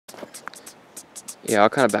Yeah, I'll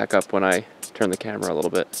kind of back up when I turn the camera a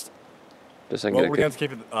little bit. Just so I can Well, get we're a going good... to have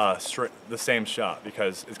to keep it straight, the same shot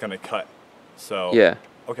because it's going to cut. So Yeah.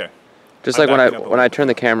 Okay. Just I'm like backing up a when I little turn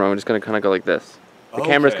the bit. camera, I'm just going to kind of go like this. The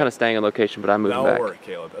camera's Okay. kind of staying in location, but I'm moving That'll back. work,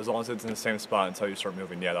 Caleb. As long as it's in the same spot until you start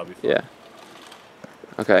moving. Yeah, that'll be fine. Yeah.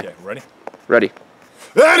 Okay. Okay, ready? Ready.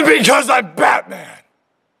 And because I'm Batman!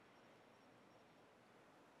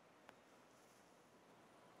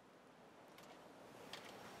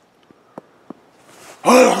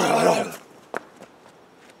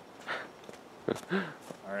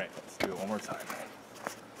 Alright, let's do it one more time.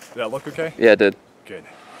 Did that look okay? Yeah, it did. Good.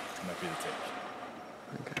 That might be the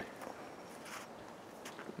take. Okay.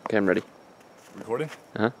 Okay, I'm ready. Recording?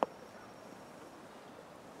 Uh-huh.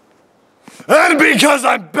 And because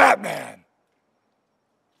I'm Batman!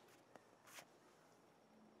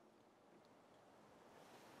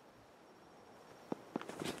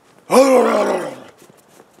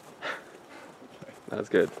 That was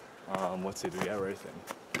good. Let's see, do we have everything?